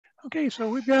Okay, so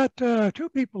we've got two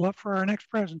people up for our next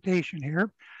presentation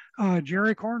here.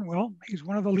 Gerry Cornwell, he's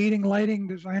one of the leading lighting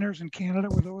designers in Canada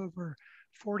with over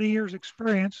 40 years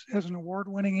experience as an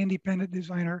award-winning independent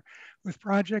designer with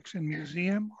projects in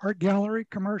museum, art gallery,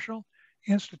 commercial,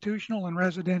 institutional, and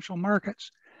residential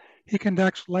markets. He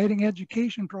conducts lighting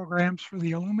education programs for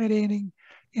the Illuminating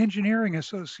Engineering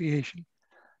Association.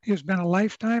 He has been a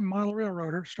lifetime model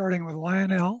railroader, starting with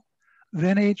Lionel,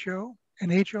 then HO,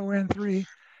 and HON3,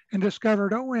 and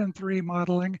discovered ON3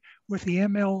 modeling with the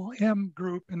MLM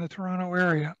group in the Toronto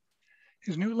area.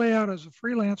 His new layout is a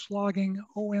freelance logging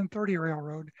ON30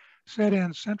 railroad set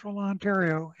in central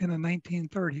Ontario in the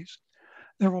 1930s.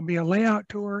 There will be a layout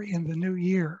tour in the new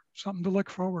year, something to look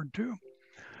forward to.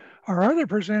 Our other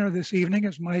presenter this evening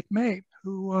is Mike May,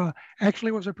 who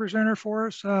actually was a presenter for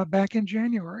us back in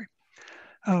January.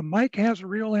 Mike has a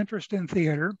real interest in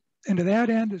theater, and to that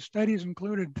end, his studies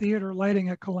included theater lighting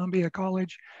at Columbia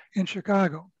College in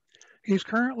Chicago. He's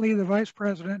currently the Vice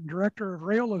President and Director of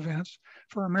Rail Events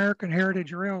for American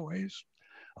Heritage Railways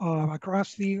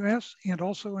across the US and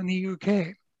also in the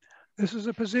UK. This is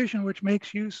a position which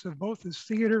makes use of both his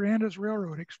theater and his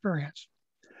railroad experience.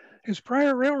 His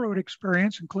prior railroad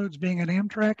experience includes being an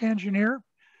Amtrak engineer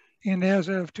and, as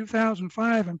of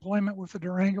 2005, employment with the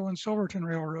Durango and Silverton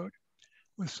Railroad,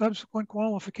 with subsequent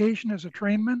qualification as a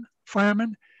trainman,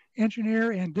 fireman,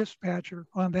 engineer, and dispatcher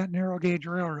on that narrow gauge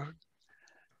railroad.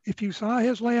 If you saw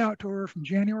his layout tour from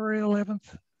January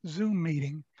 11th Zoom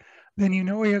meeting, then you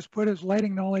know he has put his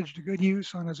lighting knowledge to good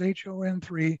use on his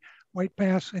HON3 White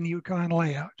Pass and Yukon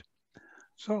layout.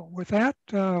 So with that,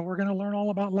 we're going to learn all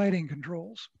about lighting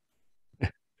controls.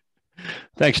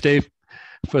 Thanks, Dave,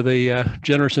 for the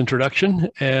generous introduction.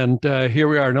 And here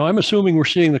we are. Now, I'm assuming we're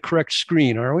seeing the correct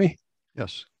screen, are we?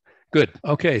 Yes. Good.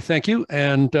 Okay, thank you.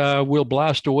 And we'll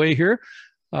blast away here.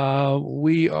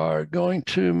 We are going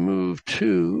to move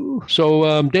to,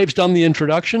 so Dave's done the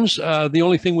introductions. The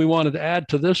only thing we wanted to add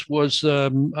to this was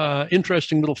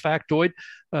interesting little factoid.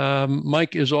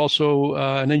 Mike is also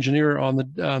an engineer on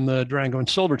the Durango and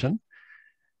Silverton.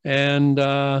 And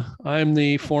I'm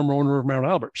the former owner of Mount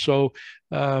Albert. So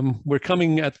we're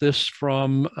coming at this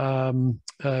from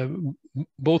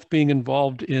both being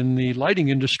involved in the lighting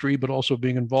industry, but also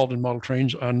being involved in model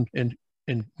trains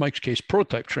in Mike's case,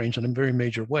 prototype trains in a very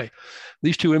major way.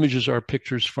 These two images are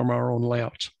pictures from our own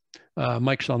layouts.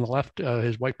 Mike's on the left,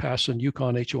 his White Pass and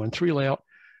Yukon HON3 layout,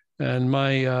 and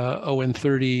my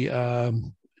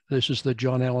ON30, this is the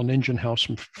John Allen engine house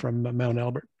from Mount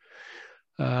Albert.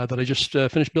 That I just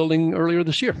finished building earlier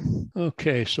this year.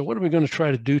 Okay, so what are we going to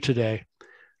try to do today?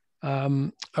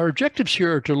 Our objectives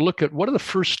here are to look at what are the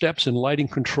first steps in lighting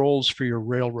controls for your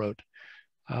railroad,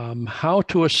 how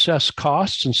to assess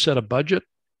costs and set a budget,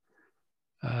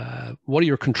 what are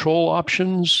your control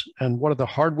options, and what are the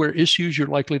hardware issues you're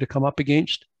likely to come up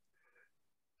against.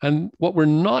 And what we're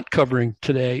not covering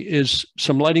today is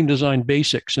some lighting design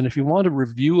basics. And if you want a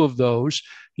review of those,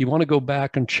 you want to go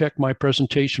back and check my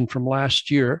presentation from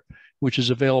last year, which is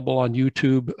available on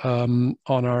YouTube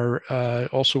on our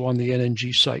also on the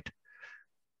NNG site.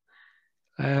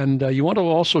 And you want to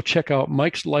also check out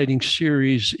Mike's lighting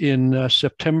series in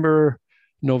September,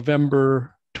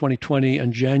 November 2020,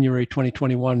 and January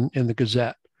 2021 in the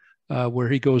Gazette, where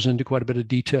he goes into quite a bit of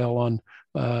detail on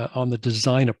the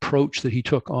design approach that he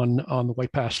took on the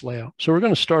White Pass layout. So we're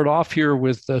going to start off here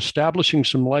with establishing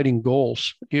some lighting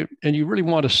goals. And you really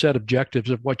want to set objectives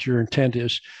of what your intent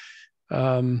is.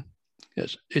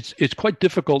 It's quite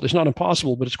difficult. It's not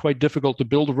impossible, but it's quite difficult to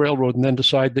build a railroad and then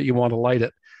decide that you want to light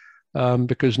it.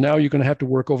 Because now you're going to have to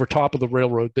work over top of the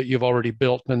railroad that you've already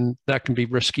built, and that can be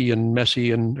risky and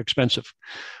messy and expensive.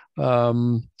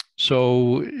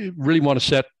 So you really want to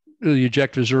set the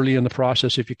objectives early in the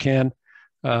process if you can.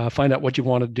 Find out what you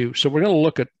want to do. So we're going to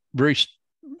look at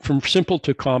from simple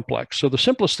to complex. So the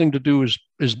simplest thing to do is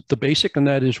the basic, and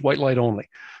that is white light only.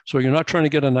 So you're not trying to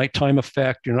get a nighttime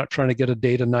effect. You're not trying to get a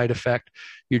day to night effect.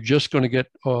 You're just going to get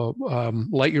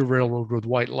light your railroad with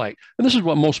white light. And this is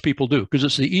what most people do because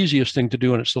it's the easiest thing to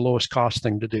do and it's the lowest cost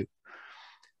thing to do.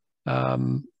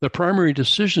 The primary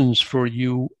decisions for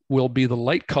you will be the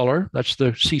light color. That's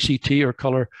the CCT, or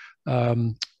color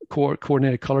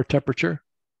coordinated color temperature.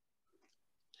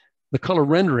 The color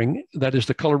rendering, that is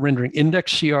the color rendering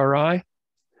index, CRI,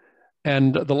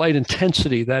 and the light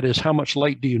intensity, that is how much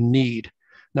light do you need.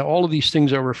 Now, all of these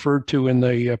things are referred to in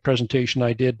the presentation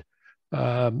I did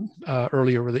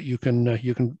earlier that you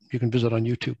can visit on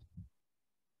YouTube.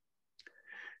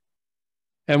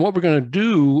 And what we're going to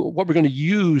do, what we're going to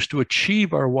use to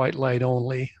achieve our white light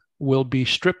only will be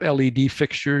strip LED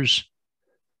fixtures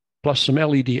plus some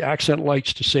LED accent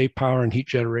lights to save power and heat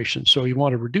generation. So you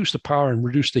want to reduce the power and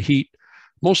reduce the heat.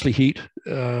 Mostly heat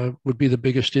would be the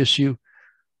biggest issue.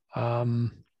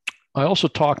 I also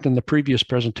talked in the previous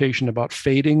presentation about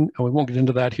fading, and we won't get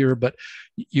into that here, but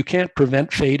you can't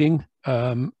prevent fading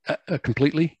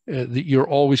completely. You're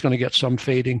always going to get some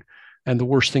fading, and the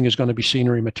worst thing is going to be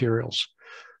scenery materials.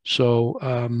 So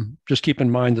just keep in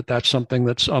mind that that's something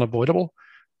that's unavoidable.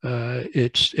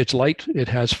 It's light, it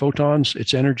has photons,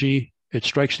 it's energy, it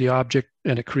strikes the object,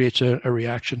 and it creates a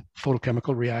reaction,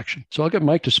 photochemical reaction. So I'll get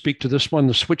Mike to speak to this one,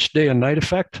 the switch day and night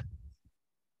effect.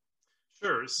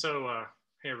 Sure. So,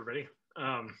 hey, everybody.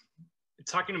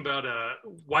 Talking about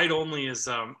white only is,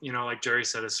 you know, like Gerry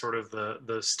said, is sort of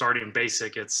the starting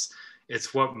basic. It's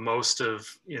what most of,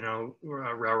 you know,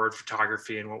 railroad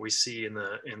photography and what we see in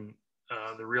the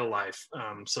real life.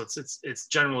 So it's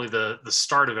generally the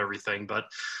start of everything. But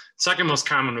second most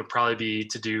common would probably be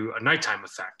to do a nighttime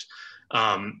effect.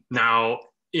 Now,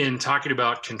 in talking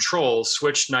about control,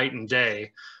 switch night and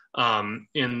day,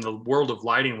 in the world of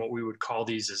lighting, what we would call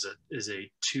these is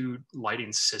a two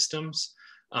lighting systems.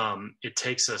 It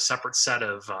takes a separate set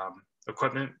of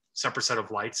equipment, separate set of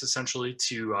lights essentially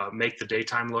to make the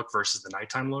daytime look versus the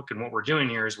nighttime look. And what we're doing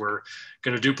here is we're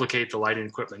going to duplicate the lighting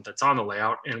equipment that's on the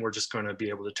layout, and we're just going to be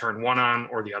able to turn one on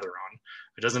or the other on.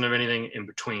 It doesn't have anything in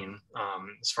between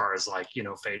as far as, like, you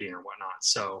know, fading or whatnot.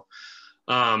 So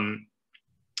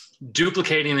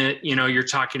duplicating it, you know, you're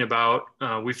talking about,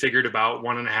 we figured about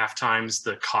 1.5 times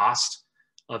the cost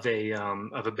of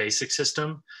a basic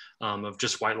system of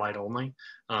just white light only.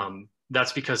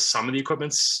 That's because some of the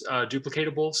equipment's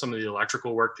duplicatable, some of the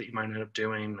electrical work that you might end up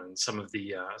doing, and some of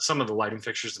the lighting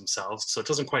fixtures themselves. So it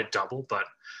doesn't quite double, but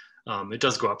it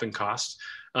does go up in cost.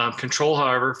 Control,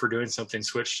 however, for doing something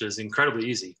switched is incredibly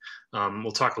easy.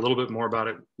 We'll talk a little bit more about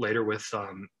it later with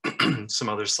some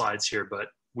other slides here, but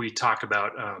we talk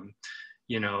about,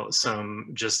 you know, some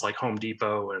just like Home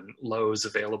Depot and Lowe's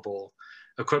available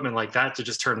equipment like that to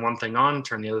just turn one thing on,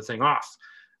 turn the other thing off.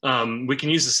 We can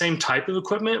use the same type of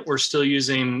equipment. We're still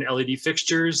using LED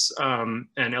fixtures and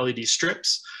LED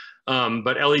strips,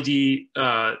 but LED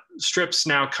strips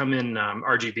now come in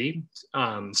RGB,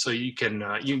 so you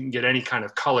can get any kind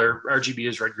of color. RGB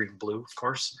is red, green, blue, of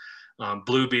course.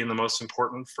 Blue being the most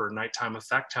important for nighttime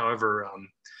effect. However,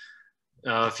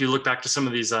 if you look back to some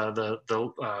of these,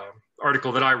 the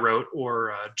article that I wrote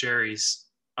or Gerry's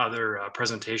other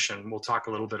presentation, we'll talk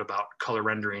a little bit about color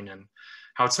rendering and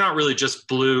how it's not really just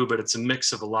blue, but it's a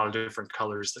mix of a lot of different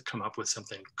colors that come up with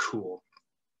something cool.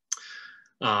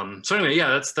 So anyway,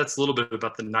 yeah, that's a little bit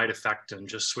about the night effect and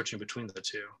just switching between the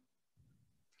two.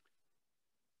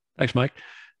 Thanks, Mike.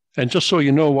 And just so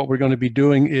you know, what we're going to be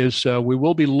doing is we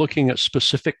will be looking at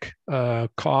specific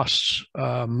costs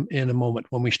in a moment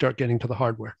when we start getting to the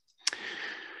hardware.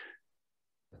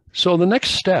 So the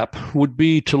next step would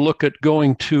be to look at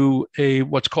going to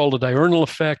what's called a diurnal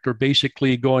effect, or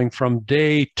basically going from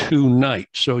day to night.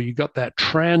 So you got that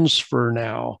transfer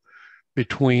now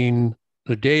between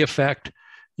the day effect.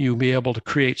 You'll be able to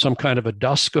create some kind of a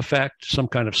dusk effect, some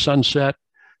kind of sunset,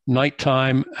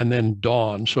 nighttime, and then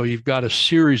dawn. So you've got a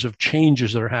series of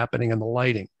changes that are happening in the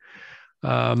lighting.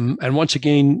 And once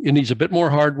again, it needs a bit more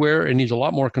hardware. It needs a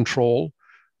lot more control.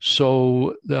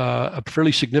 So a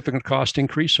fairly significant cost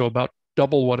increase, so about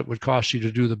double what it would cost you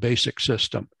to do the basic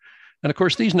system. And of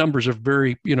course, these numbers are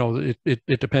very, you know,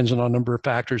 it depends on a number of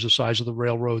factors, the size of the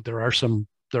railroad. There are some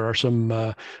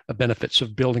benefits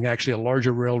of building actually a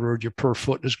larger railroad. Your per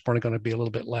foot is probably going to be a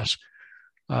little bit less.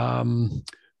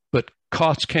 But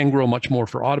costs can grow much more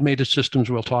for automated systems.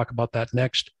 We'll talk about that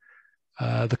next.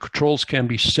 The controls can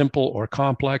be simple or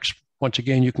complex. Once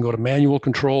again, you can go to manual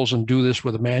controls and do this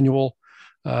with a manual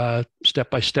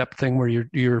step-by-step thing where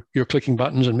you're clicking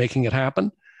buttons and making it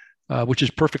happen, which is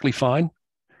perfectly fine.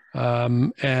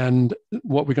 And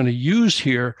what we're going to use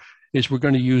here is we're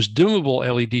going to use dimmable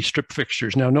LED strip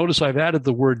fixtures. Now, notice I've added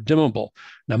the word dimmable.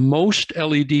 Now, most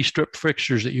LED strip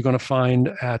fixtures that you're going to find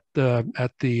at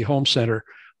the home center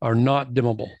are not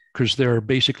dimmable, because they're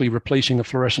basically replacing a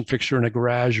fluorescent fixture in a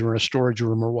garage or in a storage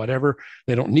room or whatever.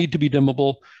 They don't need to be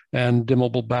dimmable, and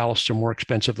dimmable ballasts are more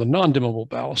expensive than non-dimmable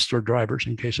ballasts or drivers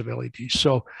in case of LEDs.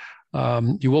 So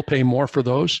you will pay more for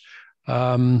those.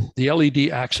 The LED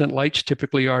accent lights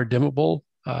typically are dimmable.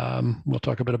 We'll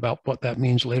talk a bit about what that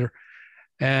means later.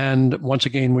 And once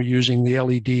again, we're using the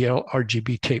LED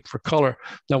RGB tape for color.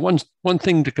 Now, one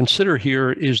thing to consider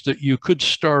here is that you could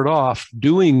start off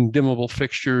doing dimmable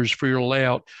fixtures for your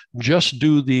layout, just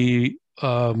do the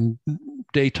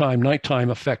daytime,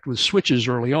 nighttime effect with switches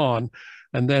early on.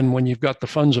 And then when you've got the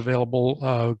funds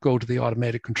available, go to the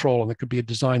automated control. And it could be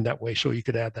designed that way, so you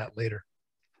could add that later.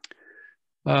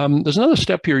 There's another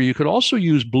step here. You could also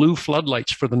use blue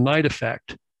floodlights for the night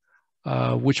effect,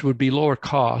 which would be lower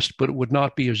cost, but it would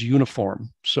not be as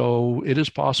uniform. So it is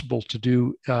possible to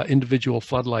do individual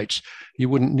floodlights. You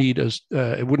wouldn't need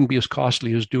it wouldn't be as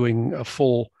costly as doing a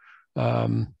full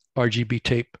RGB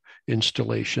tape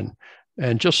installation.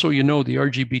 And just so you know, the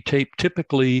RGB tape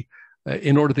typically,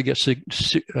 in order to get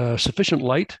sufficient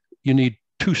light, you need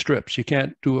 2 strips. You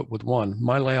can't do it with one.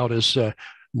 My layout is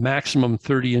maximum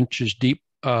 30 inches deep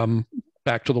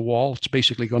back to the wall. It's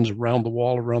basically goes around the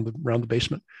wall, around the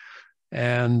basement.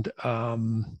 And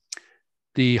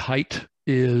the height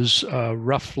is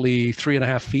roughly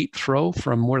 3.5 feet throw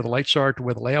from where the lights are to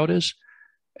where the layout is.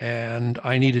 And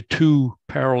I needed 2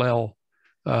 parallel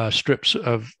strips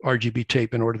of RGB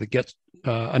tape in order to get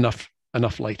enough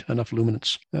light, enough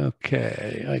luminance.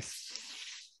 Okay, I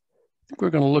think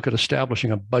we're going to look at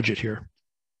establishing a budget here.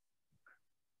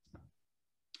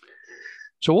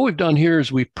 So what we've done here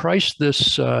is we've priced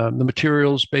this, the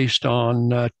materials based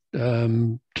on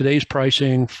today's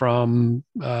pricing from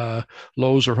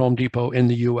Lowe's or Home Depot in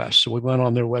the US. So we went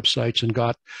on their websites and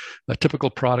got typical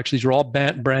products. These are all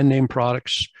brand name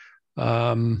products.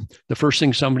 The first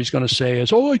thing somebody's going to say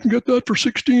is, oh, I can get that for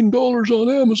 $16 on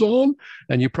Amazon.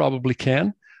 And you probably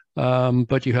can,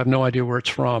 but you have no idea where it's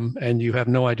from, and you have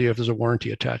no idea if there's a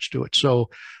warranty attached to it.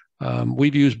 So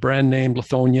we've used brand name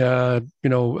Lithonia,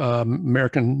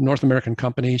 North American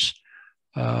companies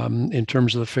in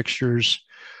terms of the fixtures,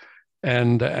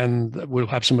 and we'll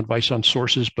have some advice on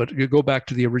sources. But you go back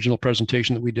to the original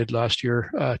presentation that we did last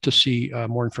year to see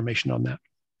more information on that.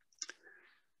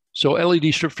 So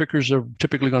LED strip fixtures are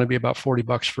typically going to be about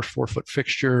 $40 for 4-foot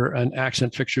fixture, and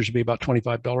accent fixtures will be about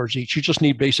 $25 each. You just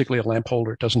need basically a lamp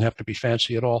holder. It doesn't have to be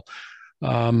fancy at all.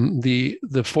 The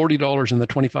 $40 and the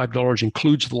 $25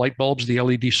 includes the light bulbs, the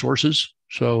LED sources.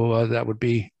 So that would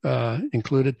be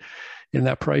included in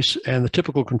that price. And the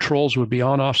typical controls would be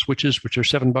on-off switches, which are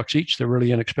 $7 each. They're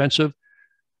really inexpensive.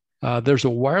 There's a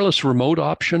wireless remote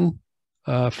option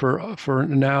for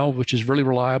now, which is really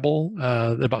reliable,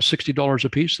 about $60 a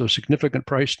piece, so significant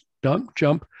price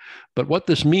jump. But what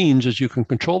this means is you can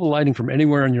control the lighting from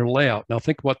anywhere in your layout. Now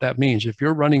think what that means. If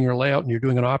you're running your layout and you're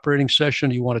doing an operating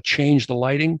session, you want to change the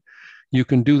lighting, you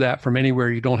can do that from anywhere.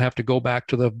 You don't have to go back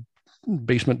to the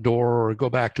basement door or go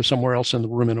back to somewhere else in the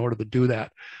room in order to do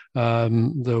that.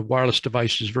 The wireless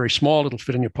device is very small. It'll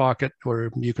fit in your pocket,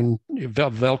 or you can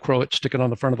Velcro it, stick it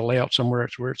on the front of the layout somewhere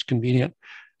where it's convenient,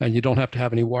 and you don't have to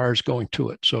have any wires going to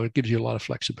it. So it gives you a lot of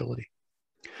flexibility.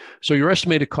 So your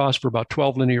estimated cost for about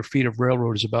 12 linear feet of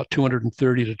railroad is about $230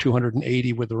 to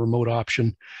 $280 with the remote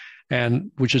option,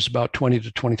 and which is about $20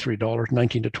 to $23,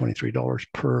 $19 to $23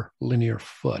 per linear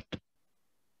foot.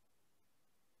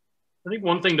 I think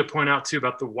one thing to point out too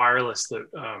about the wireless that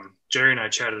Jerry and I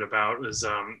chatted about is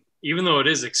even though it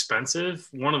is expensive,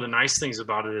 one of the nice things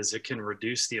about it is it can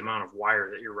reduce the amount of wire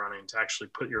that you're running to actually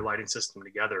put your lighting system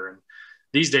together. And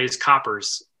these days,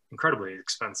 copper's incredibly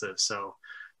expensive. So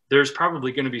there's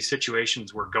probably going to be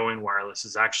situations where going wireless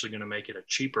is actually going to make it a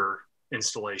cheaper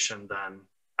installation than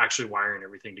actually wiring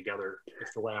everything together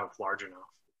if the layout's large enough.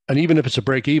 And even if it's a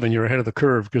break even, you're ahead of the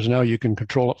curve because now you can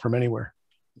control it from anywhere.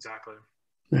 Exactly.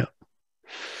 Yeah.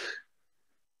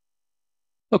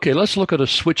 Okay, let's look at a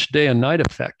switch day and night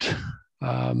effect.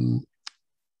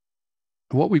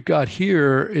 What we've got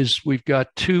here is we've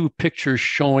got 2 pictures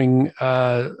showing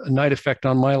a night effect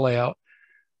on my layout.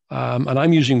 And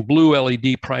I'm using blue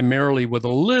LED primarily with a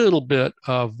little bit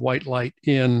of white light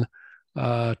in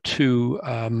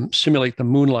to simulate the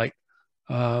moonlight.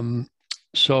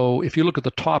 So if you look at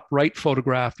the top right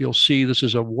photograph, you'll see this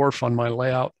is a wharf on my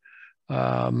layout.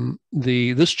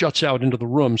 This juts out into the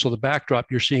room, so the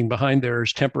backdrop you're seeing behind there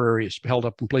is temporary. It's held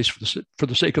up in place for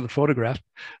the sake of the photograph,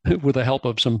 with the help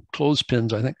of some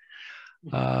clothespins, I think.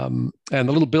 And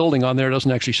the little building on there doesn't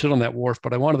actually sit on that wharf,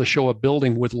 but I wanted to show a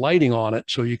building with lighting on it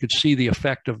so you could see the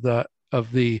effect of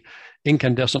the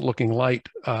incandescent-looking light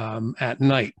at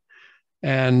night.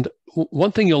 And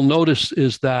one thing you'll notice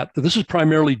is that this is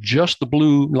primarily just the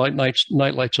blue night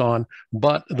lights on,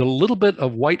 but the little bit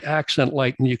of white accent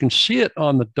light, and you can see it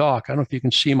on the dock. I don't know if you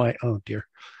can see my, oh dear.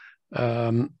 I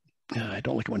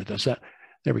don't like it when it does that.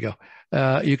 There we go.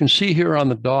 You can see here on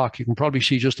the dock, you can probably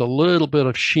see just a little bit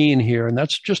of sheen here, and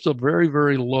that's just a very,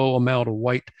 very low amount of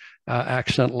white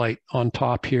accent light on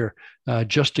top here,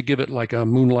 just to give it like a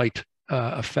moonlight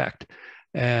effect.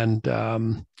 And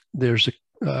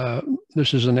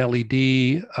this is an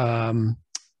LED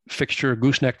fixture,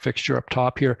 gooseneck fixture up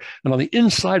top here, and on the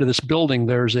inside of this building,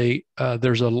 there's an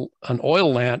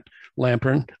oil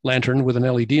lantern with an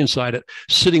LED inside it,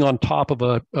 sitting on top of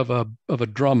a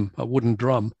drum, a wooden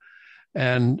drum,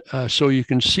 And so you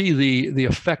can see the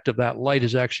effect of that light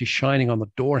is actually shining on the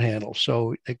door handle.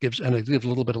 So it gives a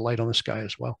little bit of light on the sky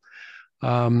as well.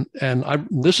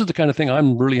 This is the kind of thing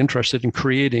I'm really interested in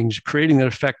creating that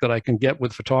effect that I can get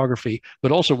with photography,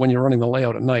 but also when you're running the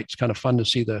layout at night, it's kind of fun to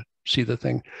see the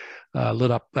thing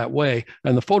lit up that way.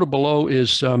 And the photo below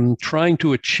is trying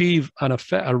to achieve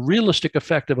a realistic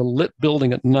effect of a lit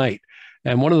building at night.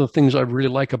 And one of the things I really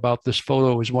like about this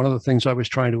photo is one of the things I was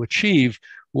trying to achieve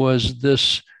was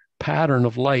this pattern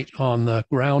of light on the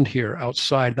ground here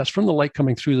outside. That's from the light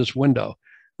coming through this window.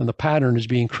 And the pattern is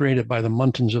being created by the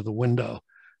muntins of the window.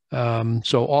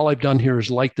 So all I've done here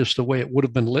is light this the way it would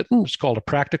have been lit. It's called a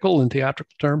practical in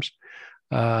theatrical terms.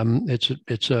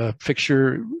 It's a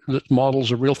fixture that models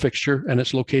a real fixture, and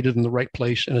it's located in the right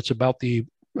place, and it's about the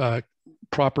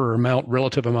proper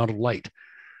relative amount of light.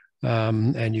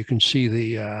 And you can see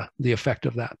the effect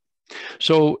of that.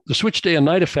 So the switch day and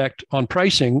night effect on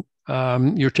pricing,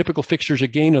 your typical fixtures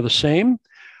again are the same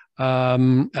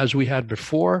as we had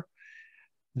before.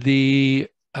 The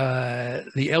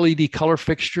LED color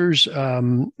fixtures,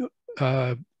 we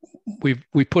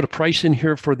put a price in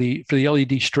here for the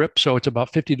LED strip, so it's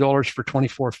about $50 for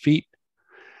 24 feet.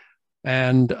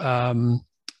 And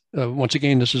once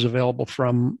again, this is available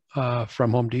from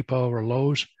Home Depot or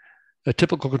Lowe's. The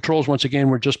typical controls, once again,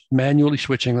 we're just manually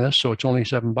switching this, so it's only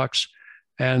 $7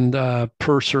 and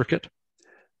per circuit.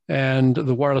 And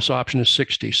the wireless option is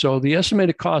 $60. So the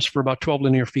estimated cost for about 12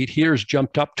 linear feet here has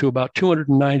jumped up to about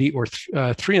 $290 or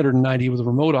 $390 with a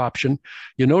remote option.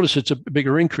 You notice it's a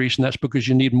bigger increase, and that's because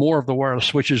you need more of the wireless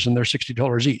switches, and they're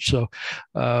 $60 each. So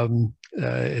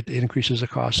it increases the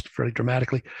cost fairly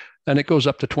dramatically. And it goes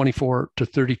up to $24 to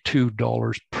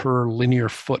 $32 per linear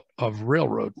foot of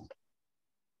railroad.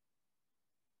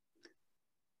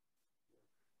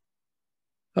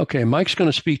 Okay, Mike's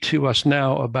going to speak to us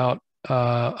now about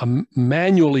a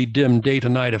manually dimmed day to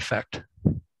night effect.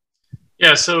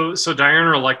 Yeah, so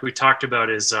diurnal, like we talked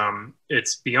about, is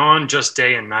it's beyond just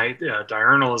day and night.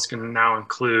 Diurnal is going to now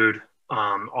include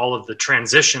all of the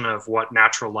transition of what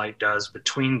natural light does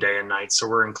between day and night. So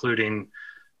we're including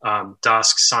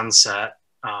dusk, sunset,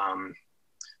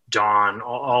 dawn,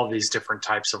 all these different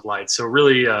types of light. So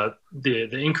really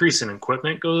the increase in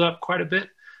equipment goes up quite a bit.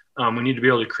 We need to be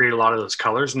able to create a lot of those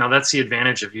colors. Now that's the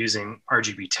advantage of using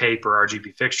RGB tape or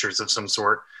RGB fixtures of some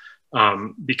sort,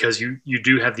 because you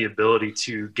do have the ability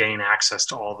to gain access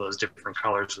to all those different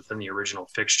colors within the original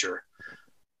fixture.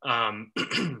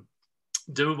 Dimmable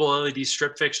LED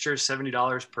strip fixtures,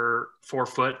 $70 per 4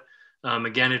 foot.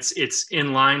 Again, it's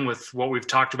in line with what we've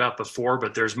talked about before,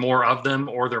 but there's more of them,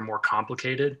 or they're more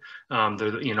complicated. They're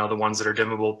the ones that are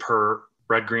dimmable per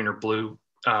red, green, or blue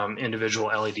individual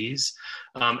LEDs.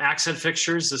 Accent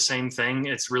fixtures, the same thing.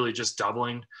 It's really just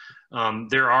doubling.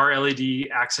 There are LED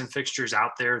accent fixtures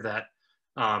out there that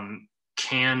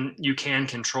you can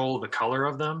control the color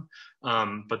of them,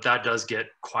 but that does get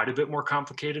quite a bit more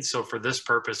complicated. So for this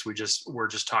purpose, we're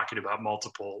just talking about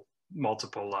multiple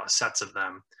sets of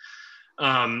them.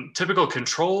 Typical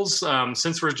controls,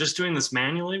 since we're just doing this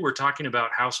manually, we're talking about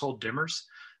household dimmers.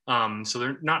 So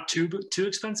they're not too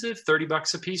expensive,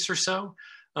 $30 a piece or so.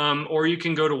 Or you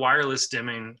can go to wireless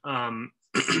dimming,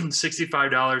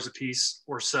 $65 a piece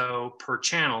or so per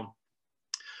channel.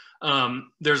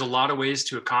 There's a lot of ways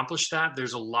to accomplish that.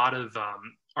 There's a lot of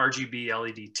RGB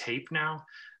LED tape now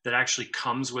that actually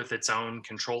comes with its own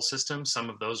control system. Some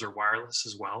of those are wireless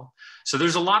as well. So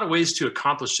there's a lot of ways to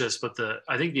accomplish this, but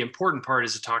I think the important part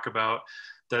is to talk about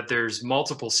that there's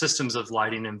multiple systems of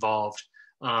lighting involved,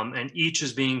 and each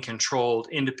is being controlled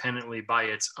independently by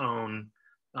its own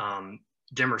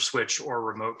dimmer switch or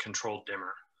remote controlled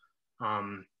dimmer.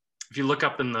 If you look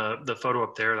up in the photo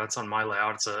up there, that's on my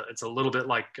layout. It's a little bit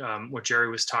like what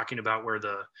Gerry was talking about, where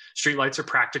the street lights are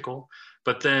practical,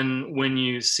 but then when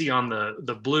you see on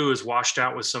the blue is washed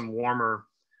out with some warmer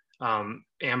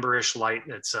amberish light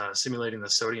that's simulating the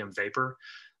sodium vapor.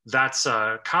 That's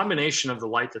a combination of the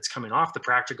light that's coming off the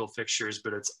practical fixtures,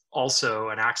 but it's also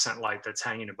an accent light that's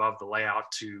hanging above the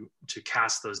layout to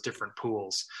cast those different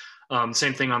pools.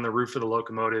 Same thing on the roof of the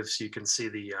locomotive, so you can see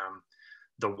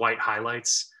the white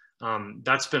highlights.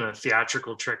 That's been a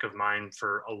theatrical trick of mine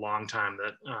for a long time,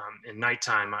 that in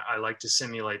nighttime, I like to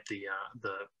simulate the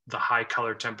high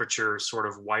color temperature, sort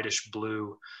of whitish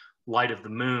blue light of the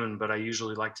moon, but I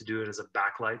usually like to do it as a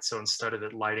backlight. So instead of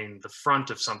it lighting the front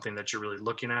of something that you're really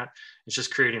looking at, it's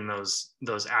just creating those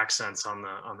accents on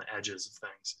the edges of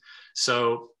things.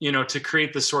 So, to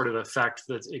create this sort of effect,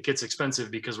 that it gets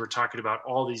expensive because we're talking about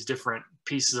all these different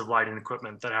pieces of lighting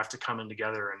equipment that have to come in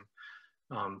together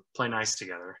and play nice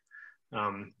together,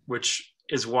 which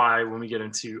is why when we get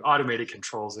into automated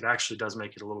controls, it actually does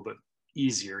make it a little bit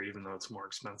easier, even though it's more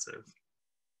expensive.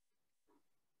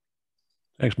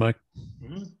 Thanks, Mike.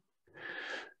 Mm-hmm.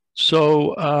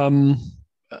 So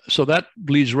that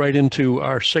leads right into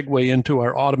our segue into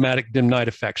our automatic dim night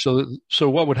effect. So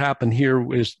what would happen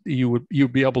here is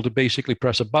you'd be able to basically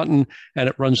press a button and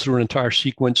it runs through an entire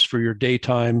sequence for your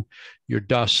daytime, your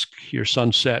dusk, your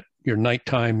sunset, your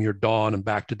nighttime, your dawn, and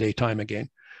back to daytime again.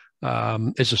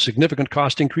 It's a significant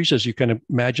cost increase, as you can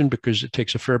imagine, because it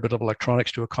takes a fair bit of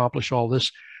electronics to accomplish all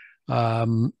this.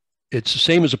 It's the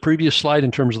same as a previous slide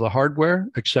in terms of the hardware,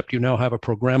 except you now have a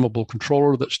programmable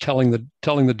controller that's telling the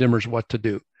dimmers what to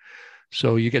do.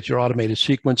 So you get your automated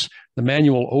sequence. The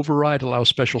manual override allows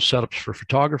special setups for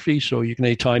photography. So you can,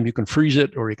 anytime you can freeze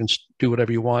it, or you can do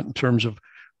whatever you want in terms of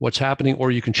what's happening,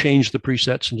 or you can change the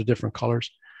presets into different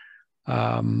colors.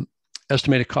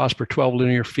 Estimated cost per 12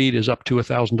 linear feet is up to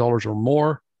 $1,000 or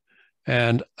more.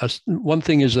 And one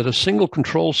thing is that a single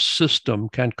control system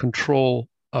can control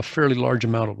a fairly large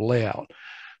amount of layout.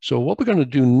 So what we're going to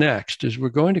do next is we're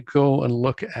going to go and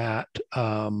look at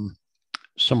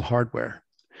some hardware.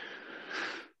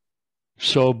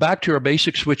 So back to our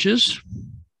basic switches.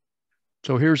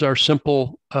 So here's our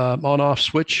simple on-off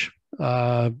switch.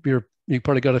 You've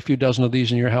probably got a few dozen of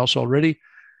these in your house already.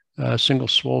 Single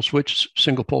pole switch.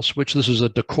 This is a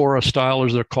Decora style,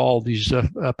 as they're called, these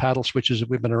paddle switches that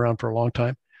we've been around for a long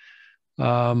time.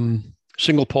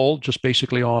 Single pole, just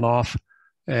basically on-off.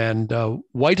 And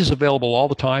white is available all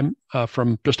the time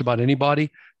from just about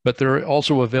anybody, but they're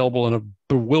also available in a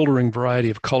bewildering variety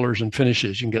of colors and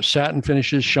finishes. You can get satin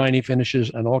finishes, shiny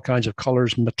finishes, and all kinds of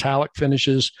colors, metallic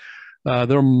finishes.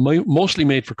 They're mostly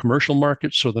made for commercial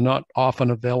markets, so they're not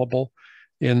often available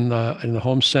in the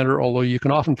home center, although you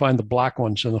can often find the black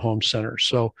ones in the home center.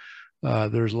 So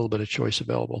there's a little bit of choice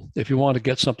available. If you want to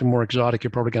get something more exotic,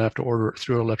 you're probably going to have to order it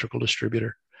through an electrical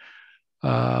distributor.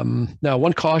 Now,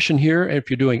 one caution here, if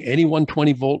you're doing any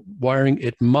 120 volt wiring,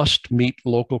 it must meet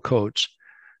local codes.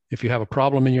 If you have a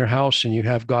problem in your house and you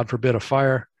have, God forbid, a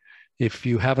fire, if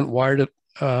you haven't wired it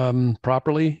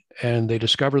properly and they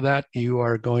discover that, you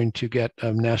are going to get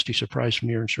a nasty surprise from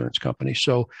your insurance company.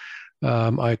 So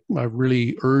I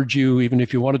really urge you, even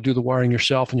if you want to do the wiring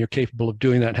yourself and you're capable of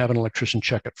doing that, have an electrician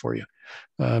check it for you.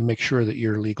 Make sure that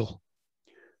you're legal.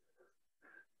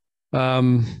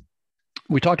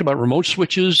 We talked about remote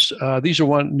switches. These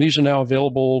are now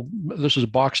available. This is a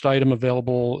boxed item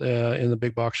available in the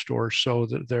big box stores. So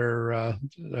they're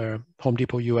Home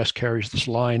Depot US carries this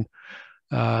line.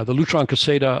 The Lutron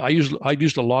Caseta, I've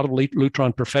used a lot of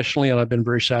Lutron professionally, and I've been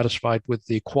very satisfied with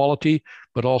the quality,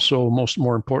 but also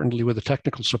more importantly with the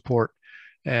technical support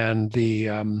and the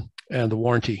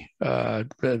warranty.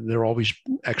 They're always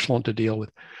excellent to deal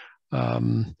with.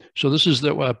 So this is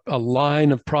a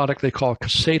line of product they call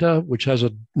Caseta, which has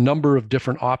a number of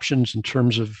different options in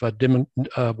terms of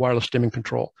wireless dimming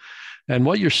control. And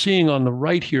what you're seeing on the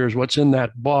right here is what's in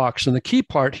that box. And the key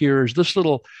part here is this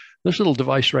little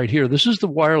device right here. This is the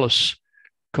wireless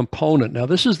component. Now,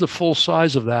 this is the full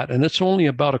size of that, and it's only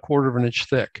about 1/4 of an inch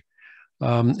thick.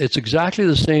 It's exactly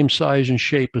the same size and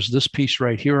shape as this piece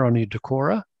right here on the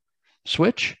Decora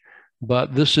switch,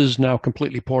 but this is now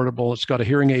completely portable. It's got a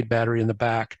hearing aid battery in the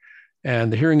back,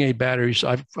 and the hearing aid batteries,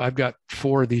 I've got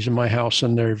 4 of these in my house,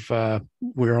 and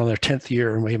we're on their 10th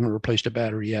year, and we haven't replaced a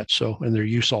battery yet. So, and they're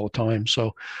used all the time.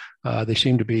 So they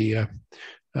seem to be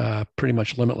pretty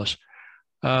much limitless.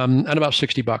 And about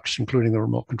 $60, including the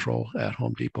remote control at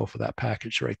Home Depot for that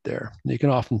package right there. You can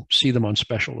often see them on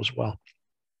special as well.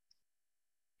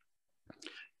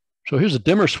 So here's a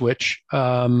dimmer switch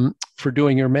for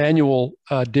doing your manual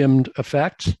dimmed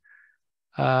effects.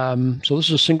 So this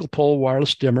is a single pole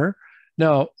wireless dimmer.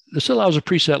 Now, this allows a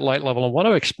preset light level. And what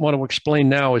I want to explain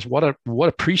now is what a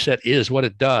preset is, what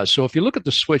it does. So if you look at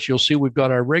the switch, you'll see we've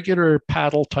got our regular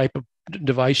paddle type of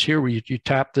device here where you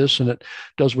tap this and it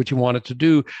does what you want it to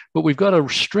do. But we've got a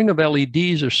string of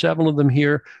LEDs, there's 7 of them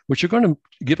here, which are going to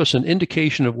give us an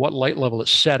indication of what light level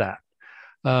it's set at.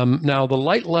 Now, the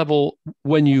light level,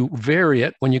 when you vary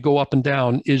it, when you go up and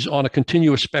down, is on a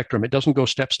continuous spectrum. It doesn't go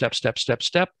step, step, step, step,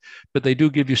 step, but they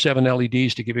do give you 7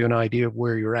 LEDs to give you an idea of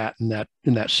where you're at in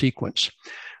that sequence.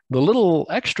 The little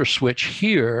extra switch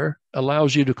here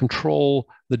allows you to control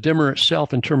the dimmer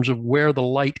itself in terms of where the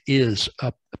light is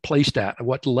placed at,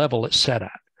 what level it's set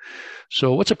at.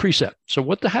 So what's a preset? So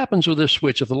what happens with this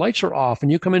switch, if the lights are off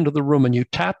and you come into the room and you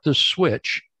tap this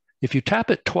switch, if you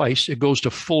tap it twice, it goes to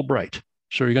full bright.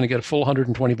 So you're going to get a full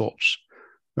 120 volts.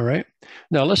 All right.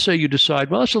 Now, let's say you decide,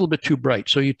 well, that's a little bit too bright.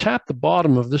 So you tap the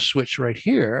bottom of this switch right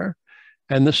here,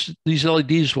 And these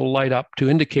LEDs will light up to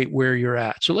indicate where you're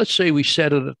at. So let's say we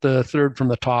set it at the third from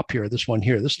the top here, this one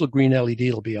here. This little green LED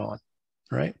will be on,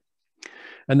 right?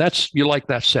 And you like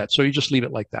that set, so you just leave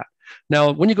it like that.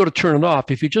 Now, when you go to turn it off,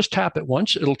 if you just tap it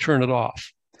once, it'll turn it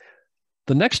off.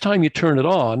 The next time you turn it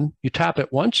on, you tap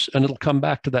it once, and it'll come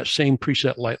back to that same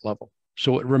preset light level.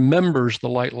 So it remembers the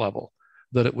light level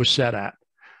that it was set at,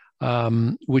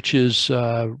 which is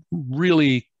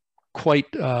really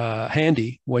quite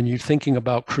handy when you're thinking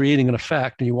about creating an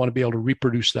effect and you want to be able to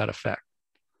reproduce that effect.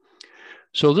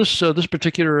 So this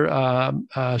particular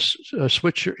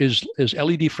switcher is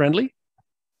LED friendly.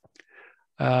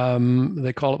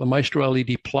 They call it the Maestro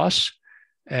LED Plus,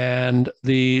 and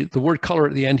the word color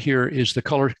at the end here is the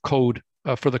color code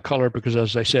for the color, because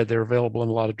as I said, they're available in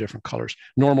a lot of different colors.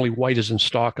 Normally white is in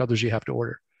stock, others you have to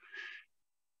order.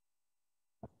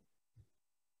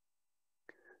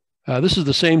 This is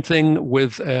the same thing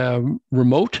with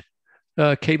remote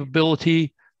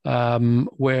capability,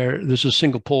 where this is a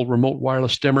single pole remote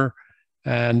wireless dimmer,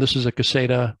 and this is a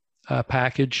Caseta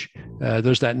package.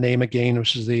 There's that name again,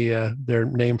 which is their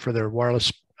name for their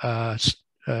wireless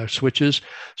switches.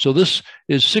 So this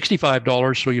is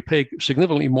 $65, so you pay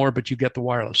significantly more, but you get the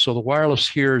wireless. So the wireless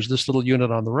here is this little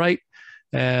unit on the right,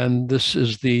 and this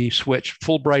is the switch,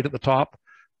 full bright at the top,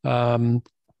 turn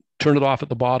it off at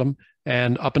the bottom,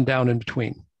 and up and down in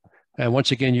between. And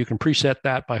once again, you can preset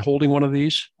that by holding one of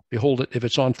these. You hold it, if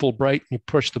it's on full bright, you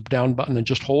push the down button and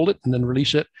just hold it and then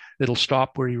release it. It'll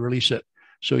stop where you release it.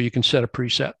 So you can set a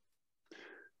preset.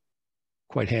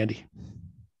 Quite handy.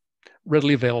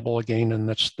 Readily available again, and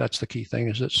that's the key thing,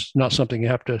 is it's not something you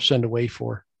have to send away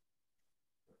for.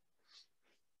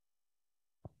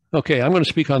 Okay, I'm going to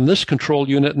speak on this control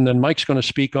unit, and then Mike's going to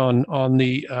speak on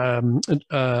the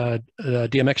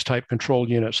DMX type control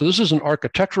unit. So this is an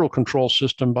architectural control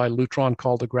system by Lutron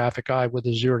called the Graphic Eye, with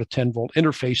a 0 to 10 volt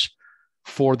interface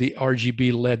for the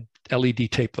RGB LED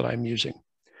tape that I'm using.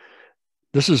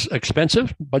 This is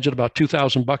expensive, budget about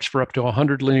 $2,000 for up to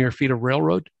 100 linear feet of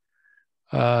railroad.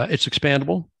 It's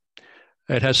expandable.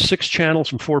 It has 6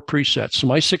 channels and 4 presets. So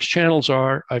my 6 channels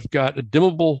are, I've got a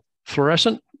dimmable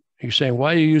fluorescent. You're saying,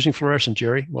 why are you using fluorescent,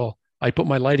 Jerry? Well, I put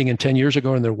my lighting in 10 years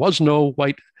ago, and there was no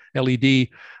white LED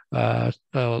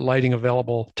lighting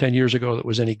available 10 years ago that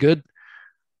was any good.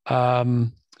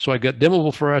 So I've got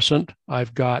dimmable fluorescent,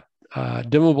 I've got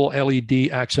dimmable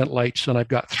LED accent lights, and I've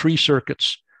got 3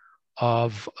 circuits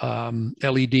of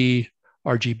LED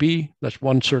RGB. That's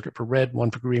 1 circuit for red,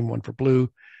 1 for green, 1 for blue.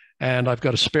 And I've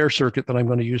got a spare circuit that I'm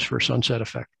going to use for a sunset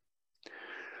effect.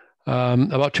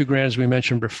 About $2,000, as we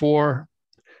mentioned before.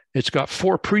 It's got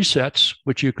 4 presets,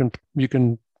 which you can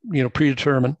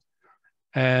predetermine.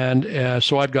 And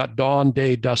so I've got dawn,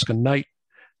 day, dusk, and night.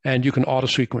 And you can auto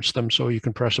sequence them. So you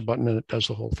can press a button and it does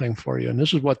the whole thing for you. And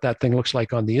this is what that thing looks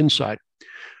like on the inside.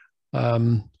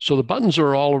 So the buttons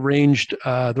are all arranged.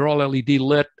 They're all LED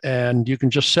lit, and you can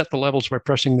just set the levels by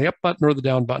pressing the up button or the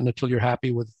down button until you're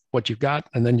happy with what you've got.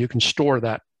 And then you can store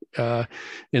that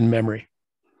in memory.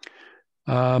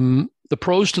 The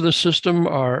pros to this system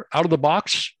are out of the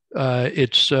box.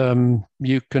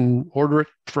 You can order it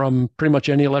from pretty much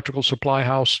any electrical supply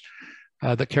house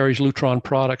that carries Lutron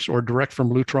products, or direct from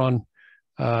Lutron.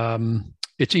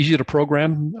 It's easy to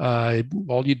program.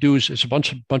 All you do is it's a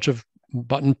bunch of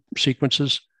button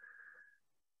sequences.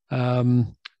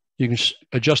 You can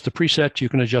adjust the preset. You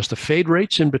can adjust the fade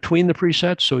rates in between the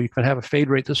presets. So you can have a fade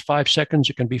rate that's 5 seconds.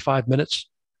 It can be 5 minutes.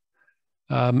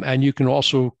 And you can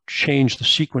also change the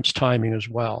sequence timing as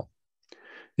well.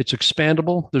 It's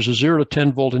expandable. There's a 0 to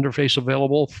 10 volt interface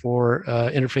available for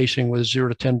interfacing with 0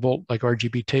 to 10 volt like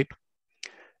RGB tape.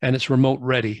 And it's remote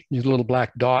ready. There's a little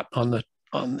black dot on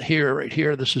here, right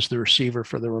here. This is the receiver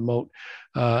for the remote.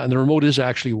 And the remote is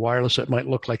actually wireless. It might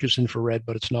look like it's infrared,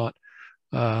 but it's not.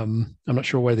 I'm not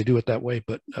sure why they do it that way,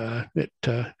 but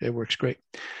it works great.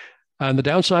 And the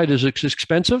downside is it's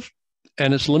expensive,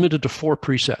 and it's limited to 4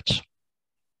 presets.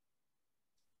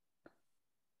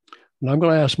 And I'm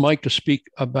going to ask Mike to speak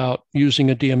about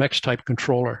using a DMX type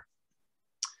controller.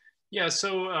 Yeah,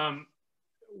 so,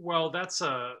 well, that's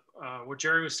what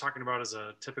Jerry was talking about is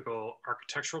a typical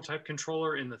architectural type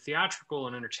controller. In the theatrical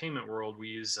and entertainment world, we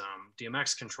use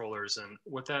DMX controllers. And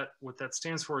what that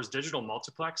stands for is digital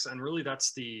multiplex. And really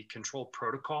that's the control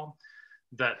protocol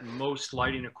that most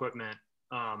lighting equipment,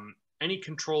 any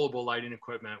controllable lighting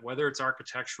equipment, whether it's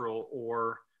architectural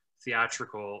or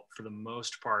theatrical, for the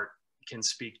most part, can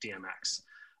speak DMX.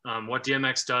 What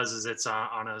DMX does is it's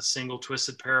on a single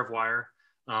twisted pair of wire,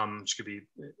 which could be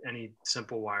any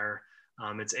simple wire.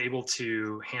 It's able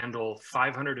to handle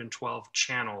 512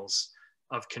 channels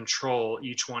of control,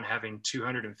 each one having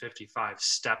 255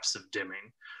 steps of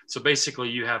dimming. So basically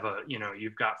you have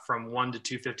you've got from 1 to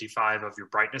 255 of your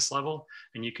brightness level,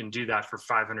 and you can do that for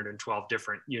 512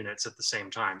 different units at the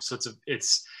same time. So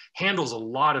it's handles a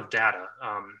lot of data.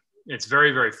 It's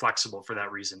very, very flexible for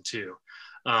that reason too.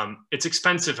 It's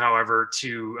expensive, however,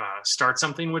 to start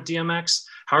something with DMX.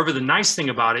 However, the nice thing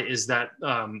about it is that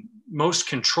most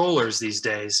controllers these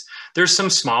days, there's some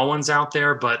small ones out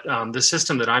there, but the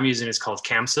system that I'm using is called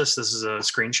CAMSYS. This is a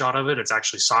screenshot of it. It's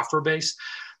actually software-based.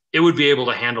 It would be able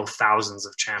to handle thousands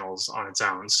of channels on its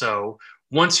own. So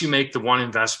once you make the one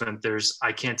investment,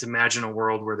 I can't imagine a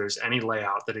world where there's any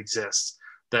layout that exists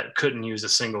that couldn't use a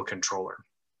single controller.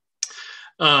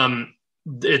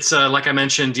 It's like I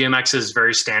mentioned, DMX is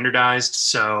very standardized.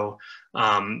 So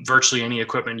virtually any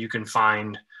equipment you can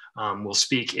find will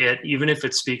speak it. Even if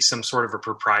it speaks some sort of a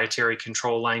proprietary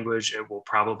control language, it will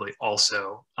probably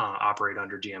also operate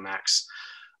under DMX.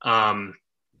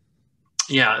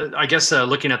 Yeah, I guess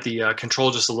looking at the control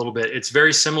just a little bit, it's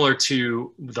very similar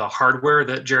to the hardware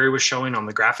that Jerry was showing on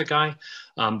the graphic guy,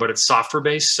 but it's software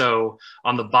based. So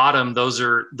on the bottom, those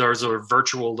are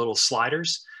virtual little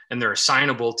sliders, and they're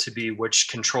assignable to be which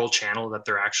control channel that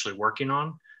they're actually working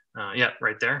on. Yeah,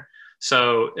 right there.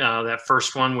 So that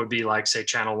first one would be like, say,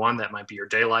 channel 1, that might be your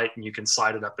daylight, and you can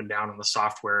slide it up and down on the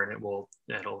software and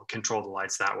it'll control the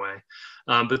lights that way.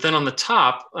 But then on the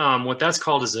top, what that's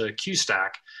called is a Q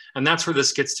stack, and that's where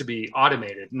this gets to be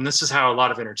automated. And this is how a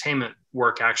lot of entertainment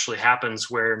work actually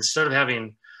happens, where instead of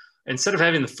having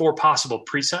the 4 possible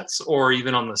presets, or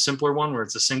even on the simpler one where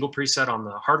it's a single preset on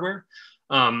the hardware,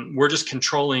 we're just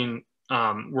controlling,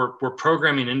 we're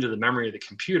programming into the memory of the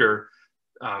computer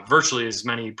virtually as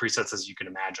many presets as you can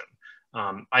imagine.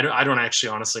 I don't actually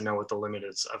honestly know what the limit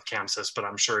is of CAMSYS, but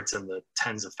I'm sure it's in the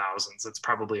tens of thousands. It's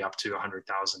probably up to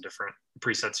 100,000 different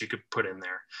presets you could put in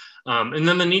there. And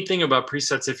then the neat thing about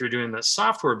presets, if you're doing the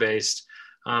software based,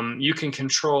 you can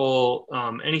control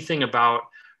anything about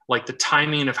like the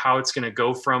timing of how it's going to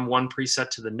go from one preset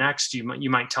to the next. You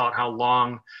might tell it how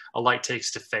long a light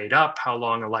takes to fade up, how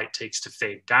long a light takes to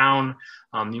fade down.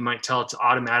 You might tell it to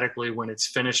automatically, when it's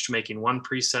finished making one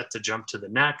preset, to jump to the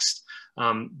next.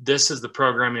 This is the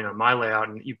programming on my layout,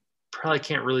 and you probably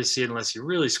can't really see it unless you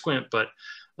really squint, but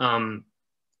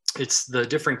it's the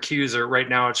different cues. Right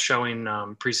now it's showing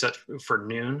preset for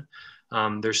noon.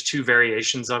 There's 2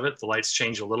 variations of it. The lights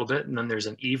change a little bit, and then there's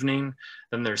an evening,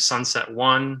 then there's sunset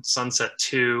 1, sunset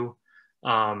 2,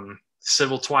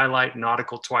 civil twilight,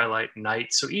 nautical twilight,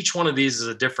 night. So each one of these is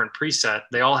a different preset.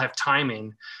 They all have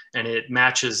timing, and it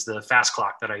matches the fast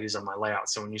clock that I use on my layout.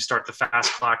 So when you start the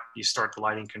fast clock, you start the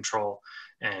lighting control,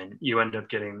 and you end up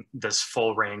getting this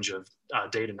full range of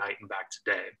day to night and back to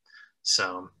day.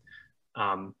 So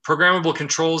programmable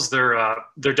controls, they're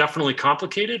definitely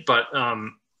complicated, but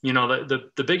you know,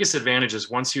 the biggest advantage is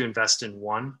once you invest in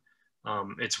one,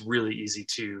 it's really easy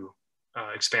to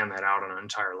expand that out on an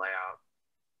entire layout.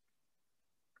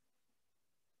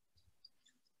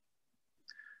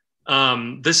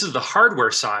 This is the hardware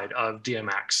side of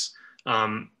DMX.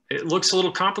 It looks a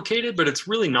little complicated, but it's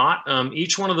really not.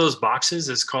 Each one of those boxes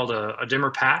is called a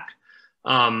dimmer pack.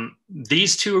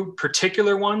 These 2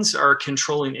 particular ones are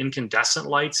controlling incandescent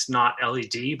lights, not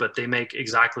LED, but they make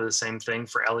exactly the same thing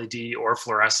for LED or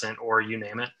fluorescent or you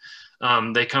name it.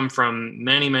 They come from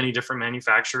many, many different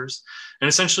manufacturers. And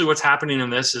essentially what's happening in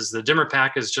this is the dimmer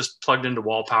pack is just plugged into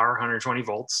wall power, 120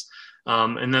 volts.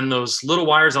 And then those little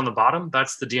wires on the bottom,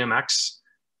 that's the DMX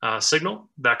signal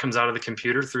that comes out of the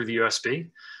computer through the USB.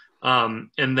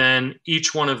 And then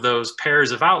each one of those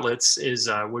pairs of outlets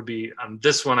would be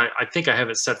this one. I think I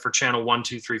have it set for channel 1,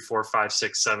 2, 3, 4, 5,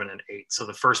 6, 7, and 8. So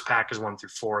the first pack is 1 through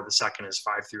 4. The second is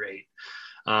 5 through 8.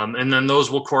 And then those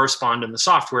will correspond in the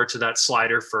software to that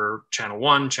slider for channel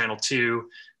 1, channel 2.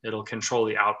 It'll control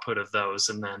the output of those.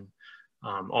 And then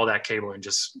all that cabling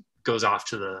just goes off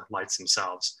to the lights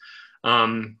themselves.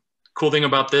 Cool thing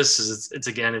about this is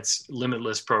it's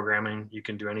limitless programming. You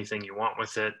can do anything you want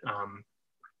with it.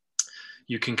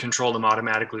 You can control them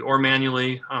automatically or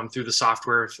manually through the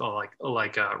software. So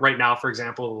like right now, for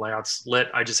example, the layout's lit.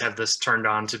 I just have this turned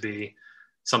on to be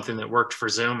something that worked for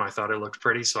Zoom. I thought it looked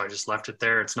pretty, so I just left it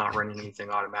there. It's not running anything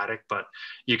automatic, but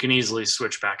you can easily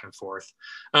switch back and forth.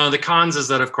 The cons is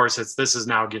that, of course, this is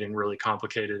now getting really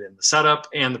complicated in the setup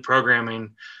and the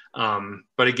programming.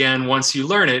 But again, once you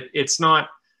learn it, it's not,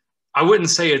 I wouldn't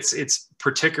say it's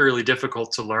particularly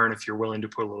difficult to learn if you're willing to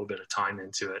put a little bit of time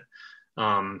into it.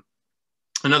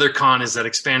 Another con is that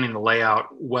expanding the layout,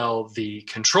 well, the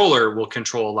controller will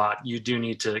control a lot. You do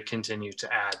need to continue to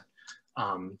add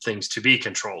things to be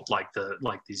controlled, like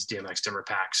these DMX dimmer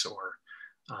packs or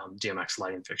DMX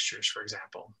lighting fixtures, for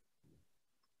example.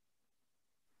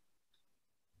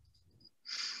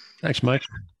 Thanks, Mike.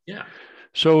 Yeah.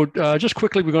 So just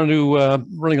quickly, we're going to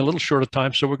running a little short of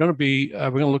time, so we're going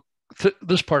to look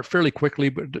this part fairly quickly.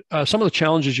 But some of the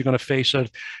challenges you're going to face,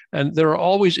 and there are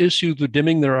always issues with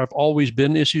dimming. There have always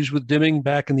been issues with dimming.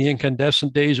 Back in the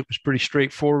incandescent days, it was pretty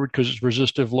straightforward because it's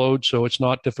resistive load, so it's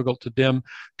not difficult to dim.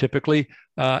 Typically,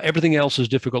 everything else is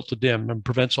difficult to dim and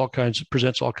presents all kinds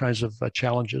of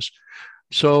challenges.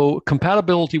 So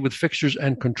compatibility with fixtures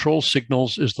and control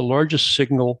signals is the largest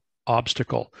signal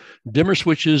obstacle. Dimmer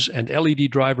switches and LED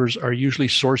drivers are usually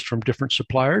sourced from different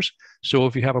suppliers. So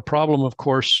if you have a problem, of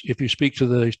course, if you speak to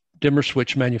the dimmer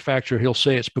switch manufacturer, he'll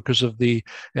say it's because of the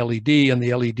LED, and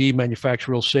the LED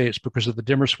manufacturer will say it's because of the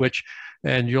dimmer switch.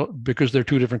 And because they're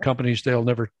two different companies, they'll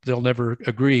never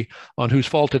agree on whose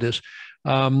fault it is.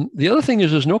 The other thing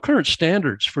is there's no current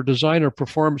standards for design or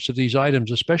performance of these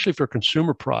items, especially for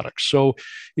consumer products. So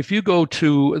if you go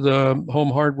to the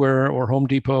Home Hardware or Home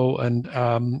Depot and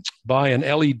buy an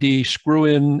LED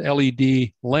screw-in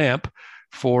LED lamp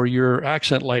for your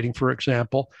accent lighting, for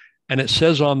example, and it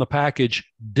says on the package,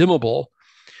 dimmable,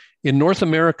 in North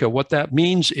America, what that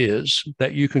means is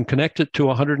that you can connect it to a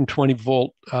 120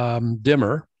 volt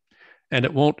dimmer and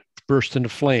it won't burst into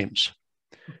flames.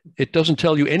 It doesn't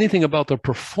tell you anything about the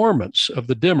performance of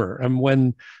the dimmer. And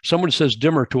when someone says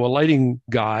dimmer to a lighting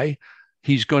guy,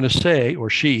 he's going to say, or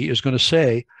she is going to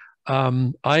say,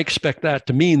 I expect that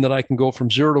to mean that I can go from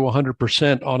 0 to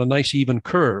 100% on a nice even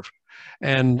curve.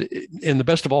 And in the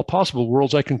best of all possible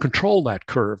worlds, I can control that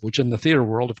curve, which in the theater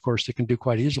world, of course, they can do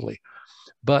quite easily.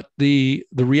 But the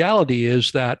reality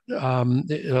is that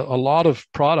a lot of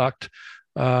product,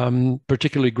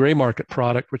 particularly gray market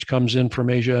product, which comes in from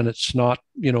Asia and it's not,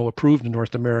 approved in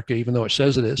North America, even though it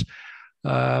says it is,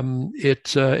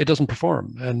 it doesn't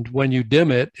perform. And when you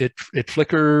dim it, it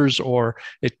flickers or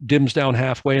it dims down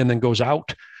halfway and then goes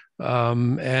out.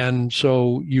 And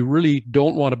so you really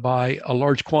don't want to buy a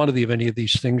large quantity of any of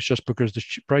these things just because the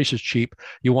price is cheap.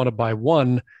 You want to buy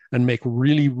one and make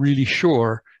really, really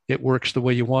sure it works the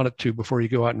way you want it to before you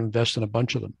go out and invest in a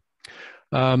bunch of them.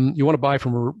 You want to buy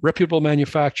from a reputable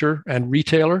manufacturer and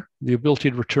retailer. The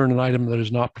ability to return an item that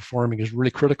is not performing is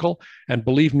really critical. And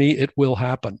believe me, it will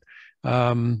happen.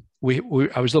 I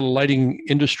was at a lighting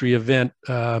industry event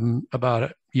about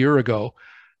a year ago,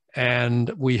 and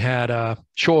we had a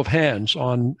show of hands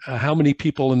on how many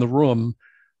people in the room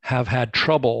have had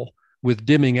trouble with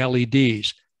dimming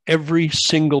LEDs. Every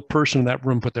single person in that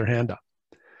room put their hand up.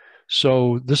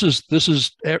 So this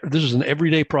is an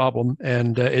everyday problem,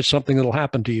 and it's something that'll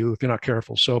happen to you if you're not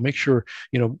careful. So make sure,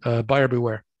 buyer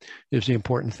beware is the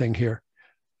important thing here.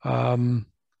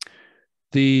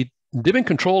 The dimming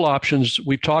control options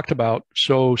we've talked about.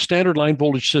 So standard line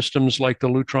voltage systems like the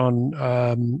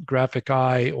Lutron Graphic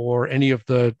Eye or any of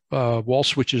the wall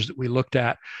switches that we looked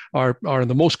at are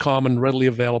the most common, readily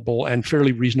available, and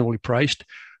fairly reasonably priced.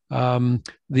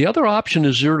 The other option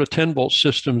is 0 to 10 volt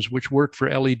systems, which work for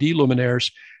LED luminaires.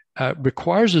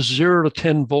 Requires a 0 to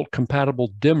 10 volt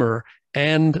compatible dimmer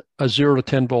and a 0 to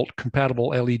 10 volt compatible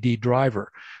LED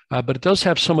driver. But it does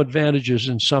have some advantages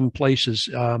in some places.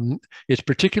 It's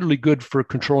particularly good for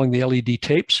controlling the LED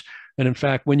tapes. And in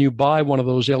fact, when you buy one of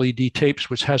those LED tapes,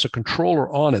 which has a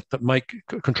controller on it that Mike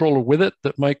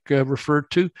referred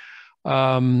to,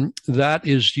 that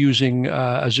is using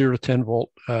a 0 to 10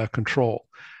 volt control.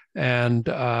 And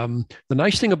the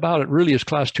nice thing about it really is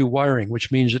class 2 wiring,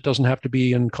 which means it doesn't have to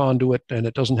be in conduit, and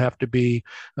it doesn't have to be,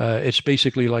 it's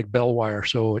basically like bell wire.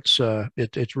 So it's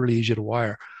really easy to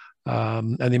wire.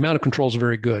 And the amount of controls are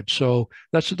very good. So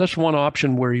that's one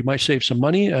option where you might save some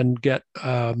money and get,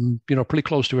 pretty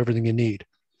close to everything you need.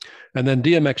 And then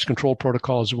DMX control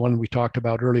protocol is the one we talked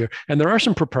about earlier. And there are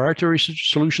some proprietary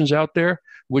solutions out there,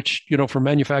 which, from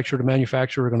manufacturer to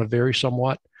manufacturer are going to vary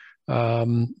somewhat.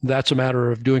 That's a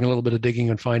matter of doing a little bit of digging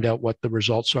and find out what the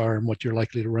results are and what you're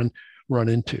likely to run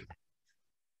into.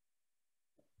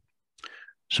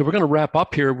 So we're going to wrap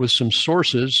up here with some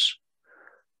sources.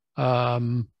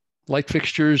 Light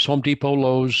fixtures, Home Depot,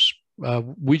 Lowe's.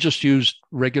 We just used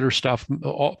regular stuff,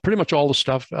 pretty much all the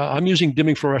stuff. I'm using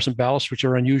dimming fluorescent ballasts, which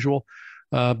are unusual,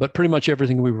 but pretty much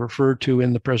everything we referred to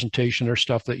in the presentation are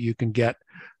stuff that you can get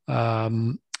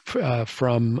from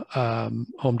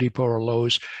Home Depot or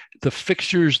Lowe's. The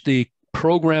fixtures, the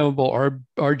programmable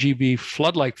RGB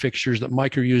floodlight fixtures that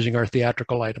Mike are using are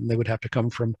theatrical item. They would have to come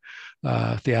from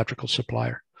a theatrical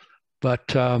supplier. But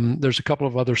there's a couple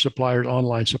of other suppliers,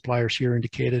 online suppliers here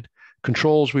indicated.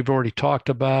 Controls we've already talked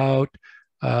about.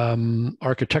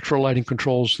 Architectural lighting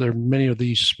controls, many of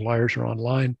these suppliers are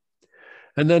online.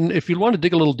 And then if you want to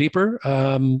dig a little deeper,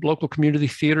 local community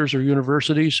theaters or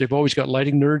universities, they've always got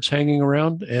lighting nerds hanging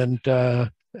around, and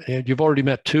you've already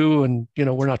met two, and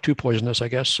we're not too poisonous, I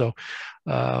guess. So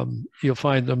you'll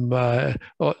find them.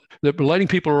 Well, the lighting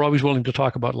people are always willing to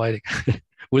talk about lighting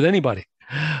with anybody.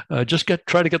 Just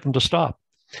try to get them to stop.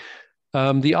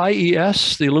 The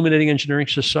IES, the Illuminating Engineering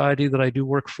Society that I do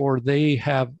work for, they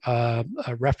have a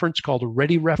reference called a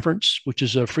Ready Reference, which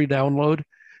is a free download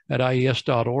at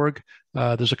ies.org.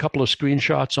 There's a couple of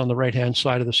screenshots on the right-hand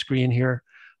side of the screen here.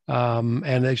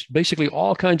 And there's basically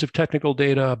all kinds of technical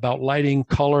data about lighting,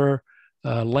 color,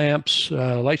 lamps,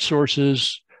 light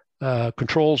sources,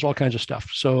 controls, all kinds of stuff.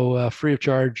 So free of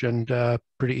charge and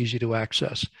pretty easy to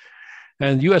access.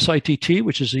 And USITT,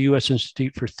 which is the U.S.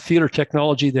 Institute for Theater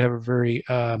Technology, they have a very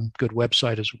good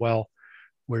website as well,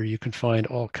 where you can find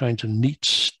all kinds of neat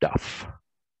stuff.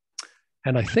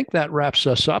 And I think that wraps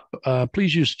us up.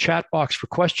 Please use the chat box for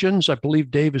questions. I believe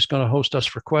Dave is going to host us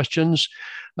for questions.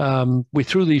 We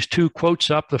threw these two quotes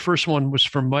up. The first one was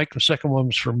from Mike. The second one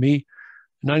was from me.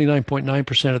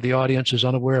 99.9% of the audience is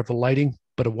unaware of the lighting,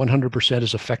 but 100%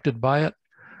 is affected by it.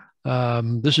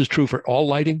 This is true for all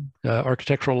lighting,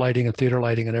 architectural lighting and theater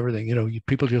lighting and everything.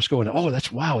 People just go in, oh,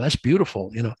 wow, that's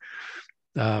beautiful.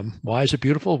 Why is it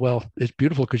beautiful? Well, it's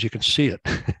beautiful because you can see it.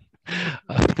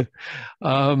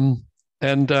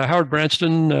 And Howard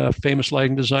Branston, famous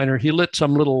lighting designer, he lit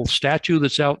some little statue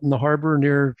that's out in the harbor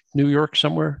near New York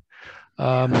somewhere.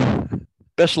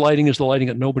 Best lighting is the lighting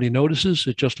that nobody notices.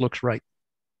 It just looks right.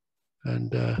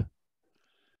 And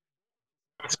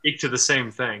I speak to the same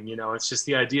thing. It's just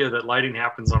the idea that lighting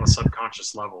happens on a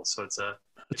subconscious level. So it's a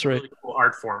really cool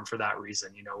art form for that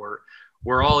reason.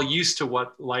 We're all used to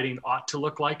what lighting ought to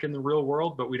look like in the real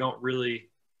world, but we don't really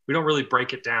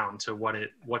break it down to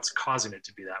what's causing it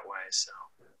to be that way. So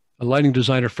a lighting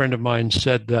designer friend of mine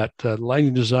said that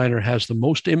lighting designer has the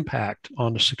most impact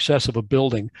on the success of a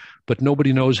building, but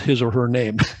nobody knows his or her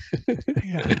name.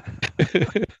 Yeah.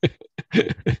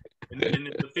 In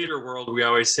the theater world, we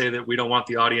always say that we don't want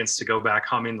the audience to go back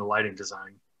humming the lighting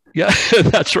design. Yeah,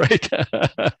 that's right.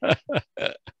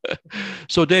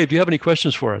 So Dave, do you have any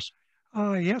questions for us?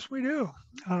 Yes, we do.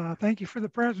 Thank you for the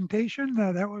presentation.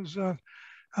 That was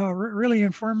really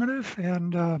informative,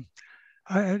 and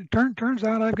it turns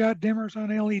out I've got dimmers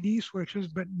on LED switches,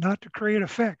 but not to create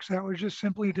effects. That was just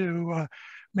simply to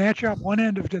match up one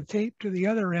end of the tape to the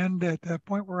other end at the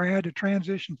point where I had to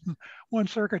transition from one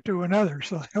circuit to another.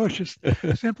 So that was just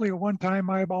simply a one-time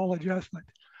eyeball adjustment.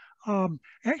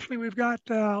 Actually, we've got,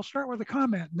 I'll start with a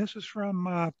comment. And this is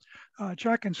from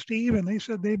Chuck and Steve, and they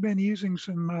said they've been using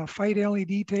some Fight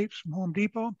LED tapes from Home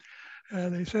Depot.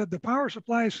 They said the power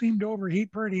supplies seem to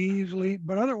overheat pretty easily,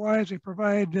 but otherwise they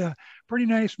provide pretty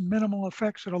nice minimal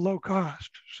effects at a low cost.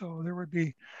 So there would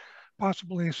be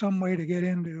possibly some way to get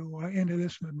into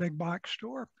this in a big box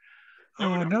store.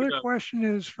 Another question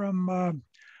is from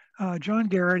John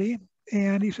Garrity,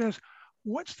 and he says,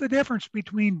 what's the difference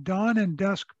between dawn and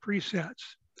dusk presets?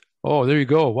 Oh, there you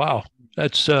go. Wow.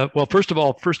 That's, well, first of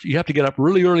all, you have to get up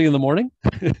really early in the morning.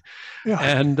 Yeah.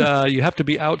 And you have to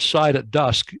be outside at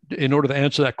dusk in order to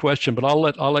answer that question. But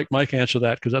I'll let Mike answer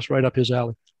that because that's right up his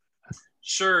alley.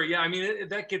 Sure. Yeah. I mean,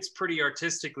 that gets pretty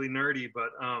artistically nerdy,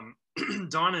 but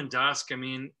dawn and dusk, I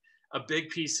mean, a big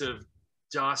piece of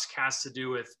dusk has to do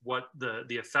with what the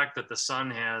effect that the sun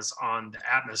has on the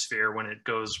atmosphere when it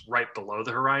goes right below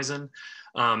the horizon.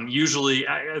 Usually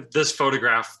this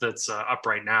photograph that's up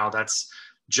right now, that's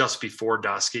just before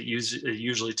dusk. It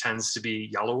usually tends to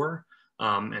be yellower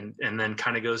and then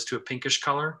kind of goes to a pinkish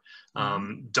color.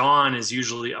 Dawn is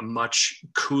usually a much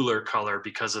cooler color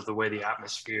because of the way the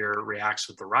atmosphere reacts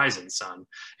with the rising sun.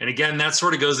 And again, that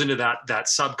sort of goes into that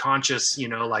subconscious,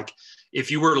 like if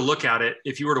you were to look at it,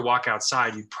 if you were to walk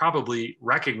outside, you'd probably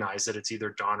recognize that it's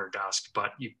either dawn or dusk,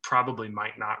 but you probably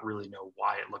might not really know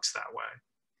why it looks that way.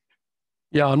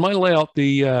 Yeah, on my layout,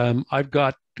 I've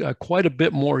got quite a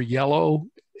bit more yellow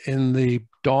in the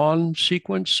dawn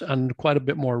sequence and quite a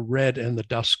bit more red in the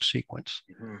dusk sequence.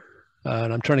 Mm-hmm.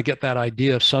 And I'm trying to get that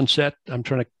idea of sunset. I'm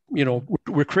trying to,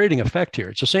 we're creating effect here.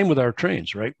 It's the same with our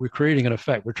trains, right? We're creating an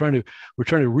effect. We're trying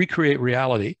to recreate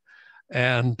reality,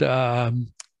 and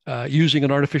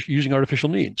using artificial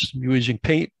means, using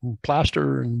paint and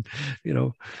plaster and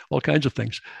all kinds of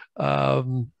things.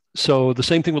 So the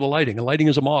same thing with the lighting. And lighting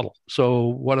is a model. So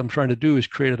what I'm trying to do is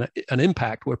create an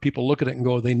impact where people look at it and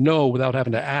go, they know without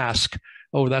having to ask,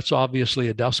 oh, that's obviously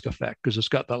a dusk effect because it's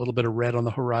got that little bit of red on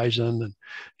the horizon and,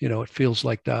 it feels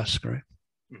like dusk, right?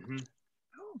 Mm-hmm.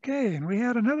 Okay, and we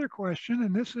had another question,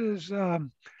 and this is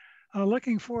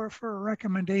looking for a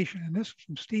recommendation, and this is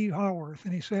from Steve Haworth,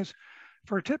 and he says,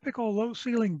 For a typical low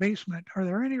ceiling basement, are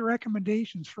there any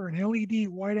recommendations for an LED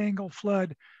wide angle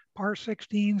flood par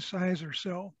 16 size or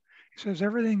so? He says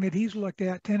everything that he's looked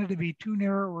at tended to be too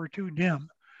narrow or too dim.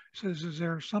 He says, is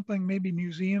there something, maybe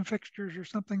museum fixtures or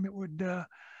something that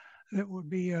would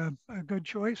be a good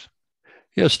choice?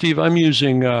 Yeah, Steve, I'm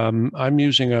using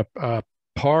a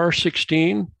par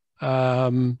 16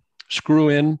 screw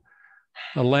in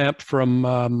a lamp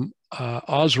from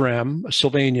Osram,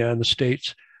 Sylvania in the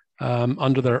States,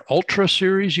 under their Ultra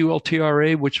series,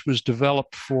 ULTRA, which was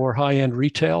developed for high-end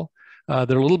retail.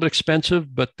 They're a little bit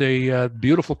expensive, but they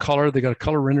beautiful color. They got a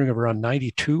color rendering of around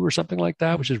 92 or something like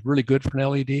that, which is really good for an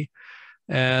LED,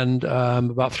 and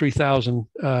about 3,000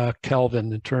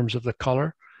 Kelvin in terms of the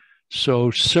color.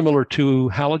 So similar to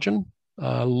halogen,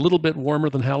 a little bit warmer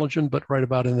than halogen, but right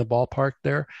about in the ballpark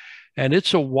there. And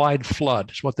it's a wide flood.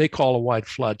 It's what they call a wide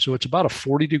flood. So it's about a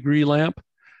 40-degree lamp.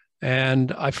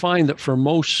 And I find that for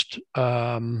most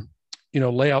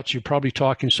layouts, you're probably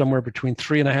talking somewhere between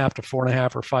 3.5 to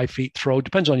 4.5 or 5 feet throw.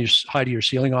 Depends on your height of your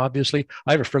ceiling, obviously.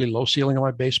 I have a fairly low ceiling in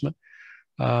my basement.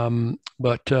 Yeah,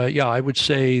 I would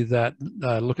say that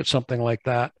look at something like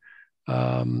that.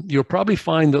 You'll probably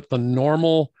find that the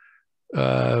normal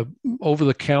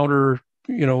over-the-counter,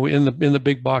 in the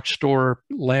big box store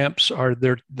lamps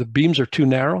the beams are too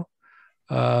narrow.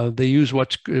 They use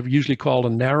what's usually called a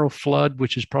narrow flood,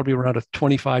 which is probably around a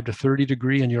 25 to 30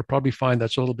 degree, and you'll probably find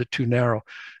that's a little bit too narrow,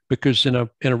 because in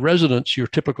a residence, your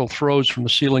typical throws from the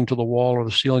ceiling to the wall or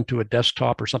the ceiling to a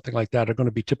desktop or something like that are going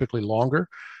to be typically longer.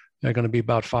 They're going to be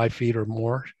about 5 feet or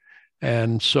more,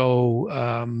 and so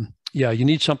yeah, you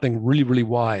need something really, really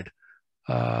wide,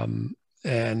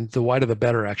 and the wider the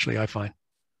better. Actually, I find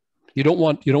you don't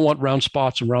want round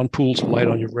spots and round pools of light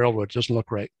on your railroad. It doesn't look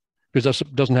right, because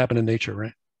that doesn't happen in nature,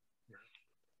 right?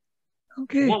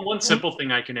 Okay. One simple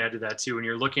thing I can add to that too, when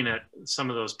you're looking at some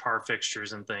of those par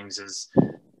fixtures and things, is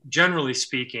generally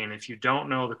speaking, if you don't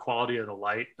know the quality of the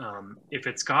light, if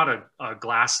it's got a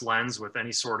glass lens with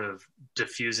any sort of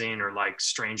diffusing or like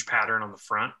strange pattern on the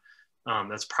front,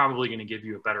 that's probably going to give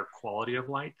you a better quality of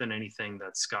light than anything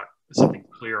that's got something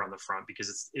clear on the front,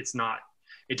 because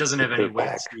it doesn't have any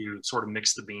way to sort of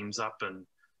mix the beams up and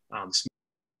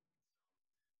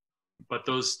but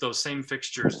those same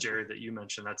fixtures, Jerry, that you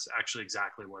mentioned, that's actually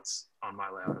exactly what's on my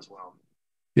layout as well.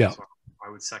 Yeah. So I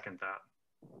would second that.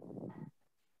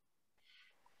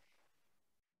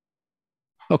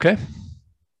 Okay.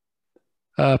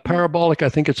 Parabolic, I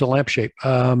think it's a lamp shape.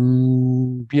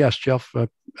 Yes, Jeff.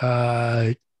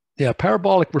 Yeah,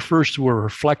 parabolic refers to a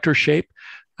reflector shape,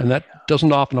 and that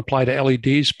doesn't often apply to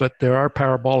LEDs, but there are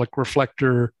parabolic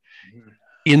reflector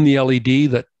in the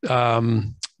LED that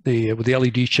the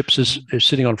LED chips is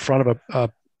sitting on front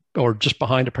of or just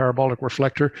behind a parabolic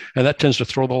reflector, and that tends to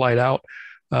throw the light out.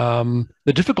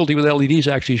 The difficulty with LEDs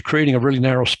actually is creating a really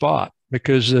narrow spot,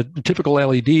 because the typical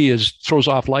LED throws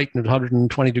off light at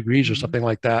 120 degrees or something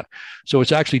like that. So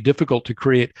it's actually difficult to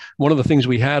create. One of the things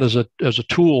we had as a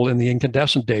tool in the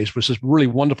incandescent days was this really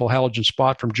wonderful halogen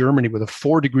spot from Germany with a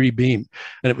 4-degree beam,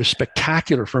 and it was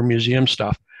spectacular for museum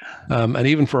stuff. And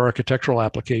even for architectural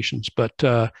applications, but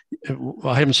I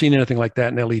haven't seen anything like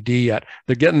that in LED yet.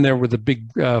 They're getting there with the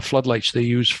big floodlights they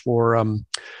use for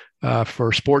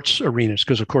sports arenas,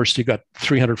 because of course you got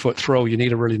 300-foot throw, you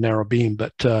need a really narrow beam.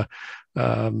 But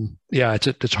yeah,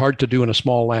 it's hard to do in a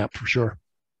small lamp for sure.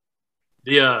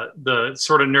 The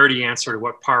sort of nerdy answer to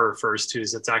what PAR refers to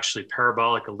is it's actually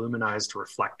parabolic illuminized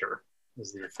reflector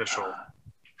is the official.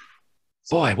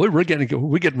 Boy, we're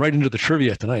getting right into the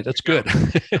trivia tonight. That's good.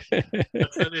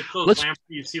 It's those lamps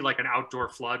you see like an outdoor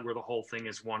flood where the whole thing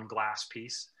is one glass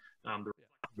piece.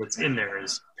 What's in there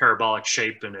is parabolic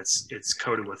shape, and it's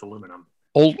coated with aluminum.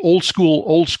 Old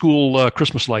school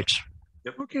Christmas lights.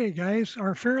 Yep. Okay, guys,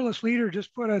 our fearless leader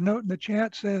just put a note in the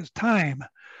chat, says time.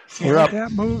 So We're what up.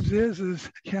 that moves is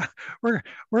yeah, we're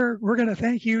going to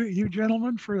thank you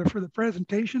gentlemen for the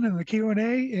presentation and the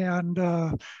Q&A, and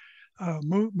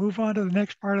move on to the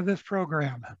next part of this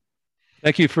program.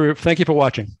 Thank you for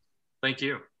watching. Thank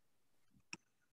you.